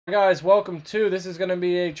Guys, welcome to, this is going to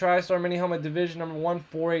be a Tristar mini helmet division number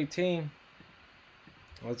 1418.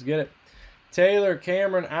 Let's get it. Taylor,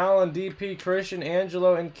 Cameron, Allen, DP, Christian,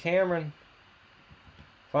 Angelo, and Cameron.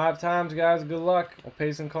 5 times, guys. Good luck. We'll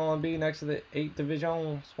pay some column B next to the 8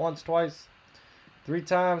 divisions. Once, twice. 3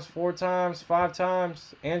 times, 4 times, 5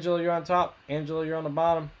 times. Angelo, you're on top. Angelo, you're on the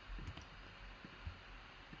bottom.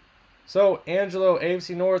 So, Angelo,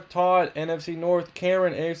 AFC North, Todd, NFC North,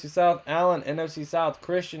 Cameron, AFC South, Allen, NFC South,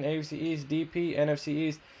 Christian, AFC East, DP, NFC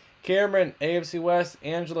East, Cameron, AFC West,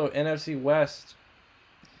 Angelo, NFC West.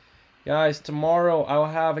 Guys, tomorrow I will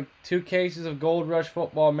have 2 cases of Gold Rush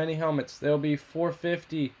football mini helmets. They'll be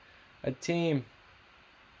 $4.50 a team.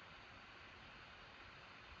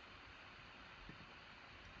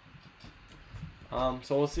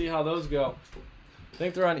 So we'll see how those go. I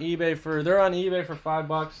think they're on eBay for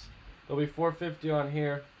 $5. They'll be $4.50 on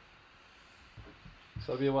here.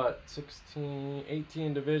 So it'll be what, 16,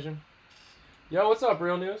 18 division. Yo, what's up,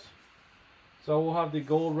 Real News? So we'll have the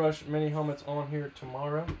Gold Rush mini helmets on here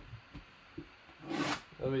tomorrow.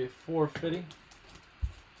 It'll be $4.50.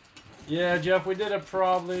 Yeah, Jeff, we did it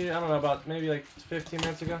probably, I don't know, about maybe like 15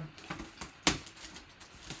 minutes ago.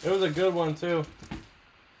 It was a good one too.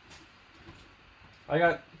 I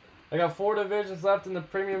got 4 divisions left in the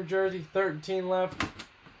premium jersey, 13 left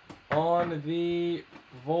on the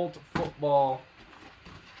Volt football.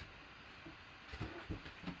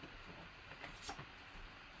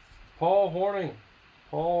 Paul Horning,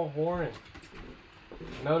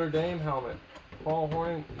 Notre Dame helmet. Paul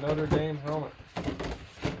Horning, Notre Dame helmet.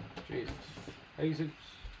 Jesus. Jesus.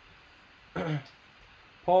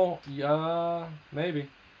 Paul, maybe.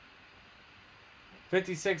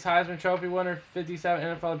 56 Heisman Trophy winner, 57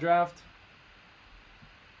 NFL draft.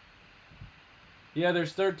 Yeah,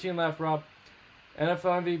 there's 13 left, Rob.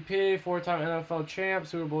 NFL MVP, 4-time NFL champ,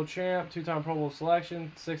 Super Bowl champ, 2-time Pro Bowl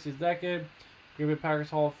selection, 60s decade, Green Bay Packers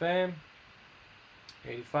Hall of Fame,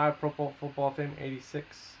 85 Pro Bowl Football of Fame,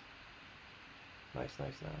 86. Nice.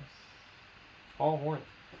 Paul Horning.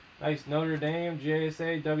 Nice. Notre Dame,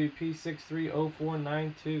 JSA, WP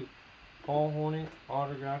 630492. Paul Horning,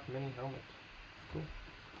 autographed mini helmet. Cool.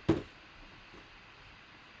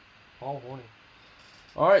 Paul Horning.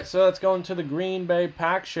 Alright, so let's go into the Green Bay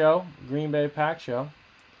Pack Show. So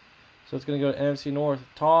it's going to go to NFC North.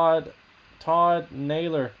 Todd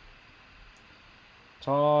Naylor.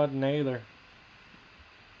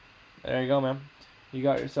 There you go, man. You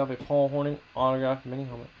got yourself a Paul Horning autographed mini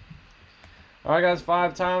helmet. Alright, guys,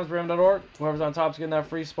 5 times, ram.org. Whoever's on top is getting that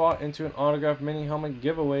free spot into an autographed mini helmet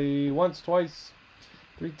giveaway. Once, twice,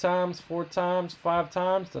 3 times, 4 times, 5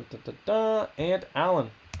 times. And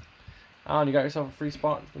Allen. Allen, you got yourself a free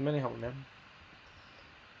spot for the mini helmet, man.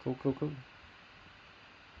 Cool.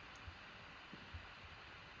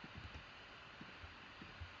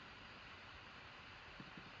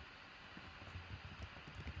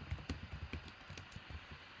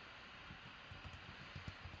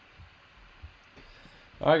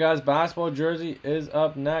 Alright, guys, basketball jersey is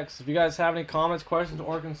up next. If you guys have any comments, questions,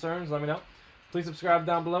 or concerns, let me know. Please subscribe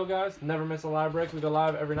down below, guys. Never miss a live break. We go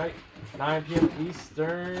live every night, 9 p.m.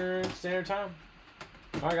 Eastern Standard Time.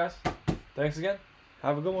 Alright, guys. Thanks again.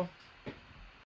 Have a good one.